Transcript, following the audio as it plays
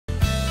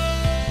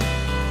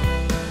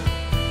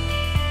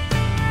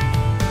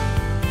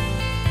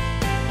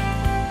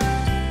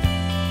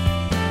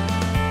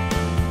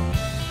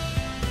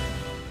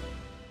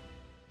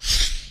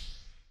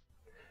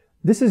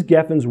This is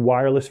Gefen's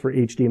wireless for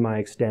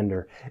HDMI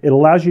extender. It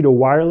allows you to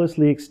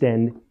wirelessly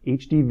extend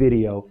HD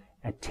video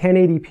at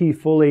 1080p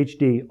Full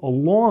HD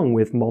along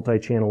with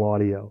multi-channel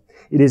audio.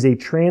 It is a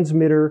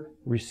transmitter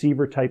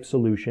receiver type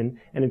solution,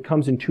 and it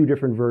comes in two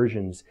different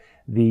versions.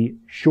 The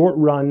short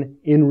run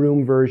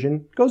in-room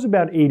version goes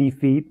about 80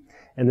 feet,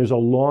 and there's a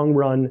long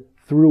run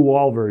through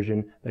wall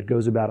version that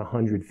goes about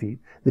 100 feet.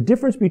 The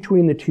difference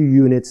between the two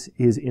units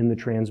is in the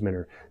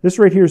transmitter. This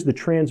right here is the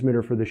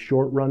transmitter for the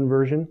short run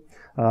version.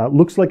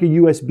 Looks like a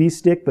USB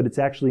stick, but it's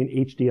actually an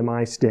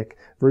HDMI stick,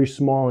 very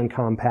small and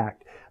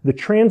compact. The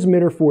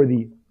transmitter for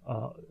the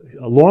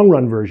long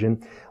run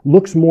version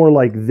looks more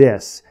like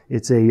this.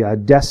 It's a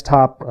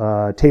desktop,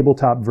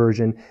 tabletop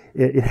version.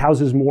 It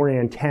houses more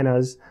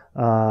antennas,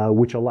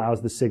 which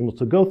allows the signal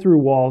to go through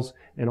walls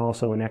and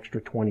also an extra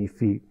 20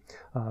 feet.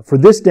 For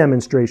this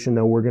demonstration,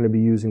 though, we're going to be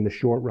using the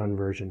short run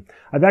version.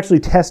 I've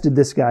actually tested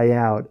this guy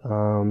out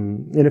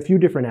in a few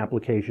different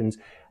applications,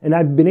 and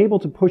I've been able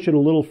to push it a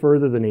little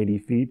further than 80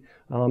 feet,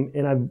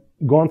 and I've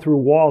gone through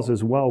walls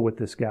as well with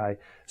this guy.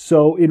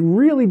 So it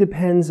really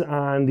depends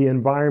on the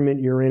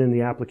environment you're in and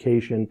the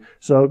application.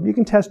 So you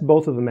can test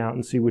both of them out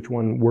and see which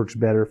one works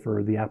better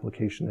for the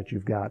application that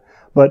you've got.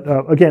 But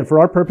again, for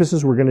our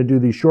purposes, we're going to do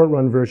the short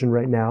run version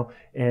right now,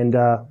 and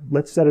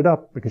let's set it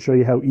up. I can show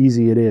you how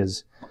easy it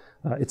is.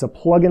 It's a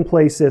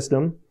plug-and-play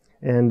system,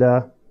 and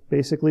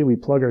basically we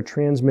plug our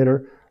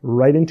transmitter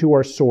right into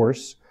our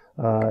source.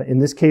 In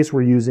this case,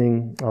 we're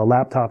using a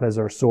laptop as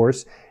our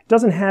source. It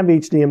doesn't have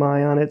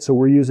HDMI on it, so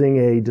we're using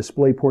a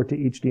DisplayPort to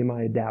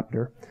HDMI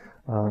adapter.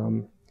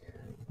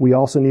 We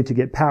also need to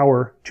get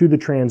power to the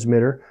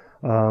transmitter.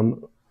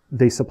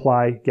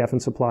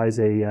 Gefen supplies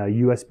a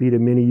USB to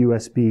mini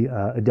USB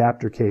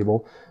adapter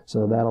cable,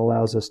 so that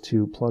allows us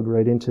to plug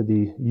right into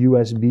the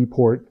USB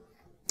port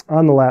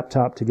on the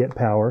laptop to get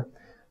power,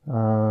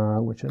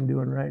 which I'm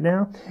doing right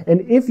now.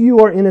 And if you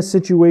are in a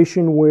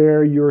situation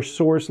where your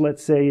source,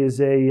 let's say,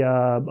 is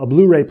a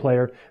Blu-ray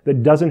player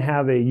that doesn't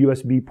have a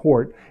USB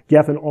port,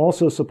 Gefen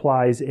also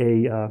supplies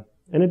an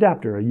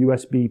adapter, a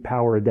USB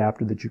power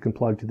adapter that you can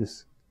plug to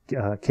this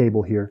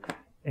cable here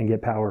and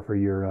get power for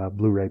your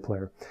Blu-ray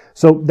player.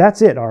 So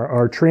that's it.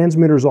 Our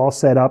transmitter's all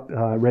set up,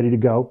 ready to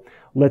go.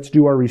 Let's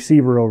do our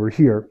receiver over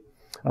here.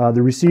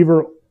 The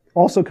receiver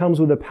also comes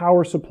with a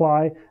power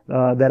supply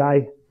that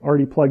I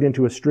already plugged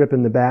into a strip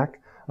in the back,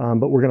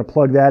 but we're going to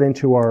plug that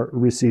into our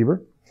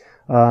receiver.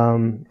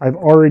 I've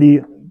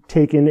already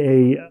taken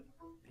a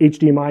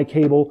HDMI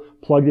cable,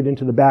 plugged it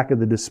into the back of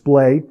the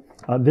display.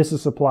 This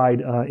is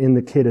supplied in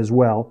the kit as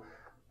well.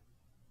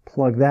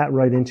 Plug that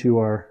right into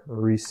our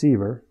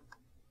receiver.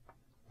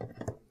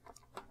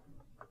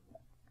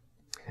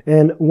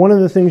 And one of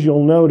the things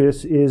you'll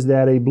notice is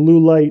that a blue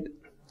light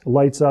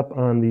lights up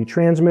on the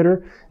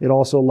transmitter. It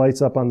also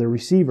lights up on the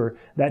receiver.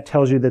 That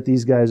tells you that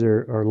these guys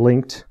are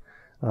linked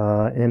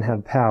and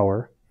have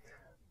power.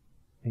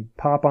 We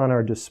pop on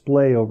our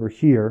display over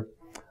here.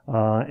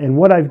 And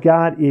what I've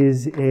got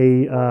is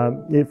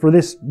for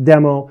this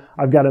demo,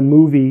 I've got a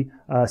movie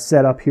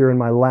set up here in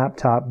my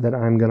laptop that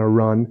I'm going to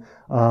run.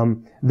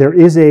 There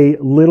is a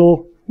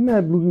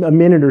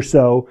minute or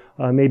so,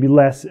 maybe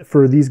less,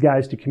 for these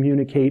guys to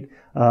communicate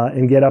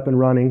and get up and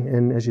running.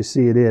 And as you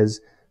see, it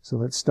is. So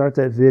let's start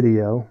that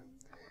video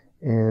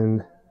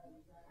and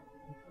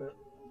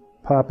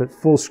pop it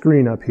full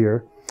screen up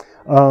here.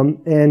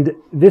 And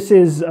this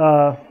is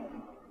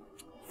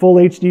full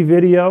HD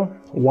video,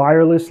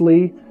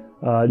 wirelessly,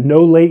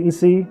 no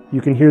latency.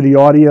 You can hear the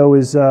audio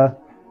is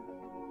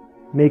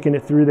making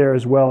it through there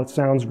as well. It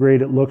sounds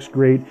great, it looks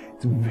great.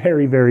 It's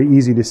very, very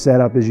easy to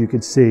set up, as you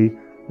can see.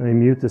 Let me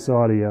mute this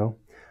audio.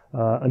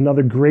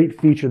 Another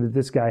great feature that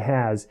this guy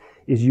has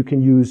is you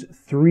can use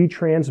 3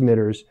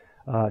 transmitters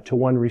to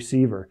 1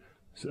 receiver.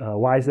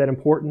 Why is that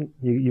important?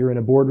 You're in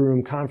a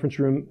boardroom, conference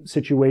room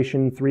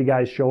situation, 3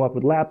 guys show up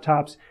with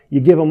laptops.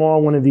 You give them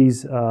all one of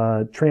these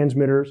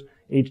transmitters,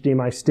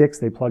 HDMI sticks,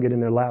 they plug it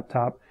in their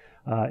laptop.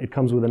 It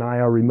comes with an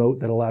IR remote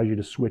that allows you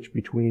to switch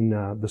between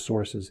the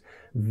sources.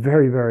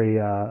 Very, very,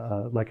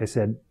 like I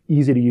said,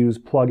 easy to use,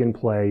 plug and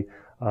play.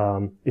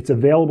 It's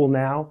available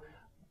now,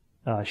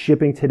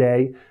 shipping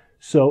today.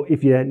 So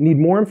if you need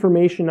more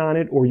information on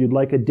it or you'd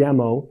like a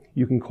demo,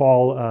 you can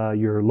call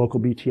your local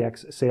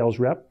BTX sales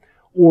rep,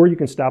 or you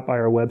can stop by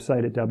our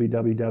website at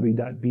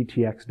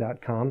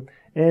www.btx.com.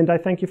 And I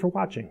thank you for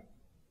watching.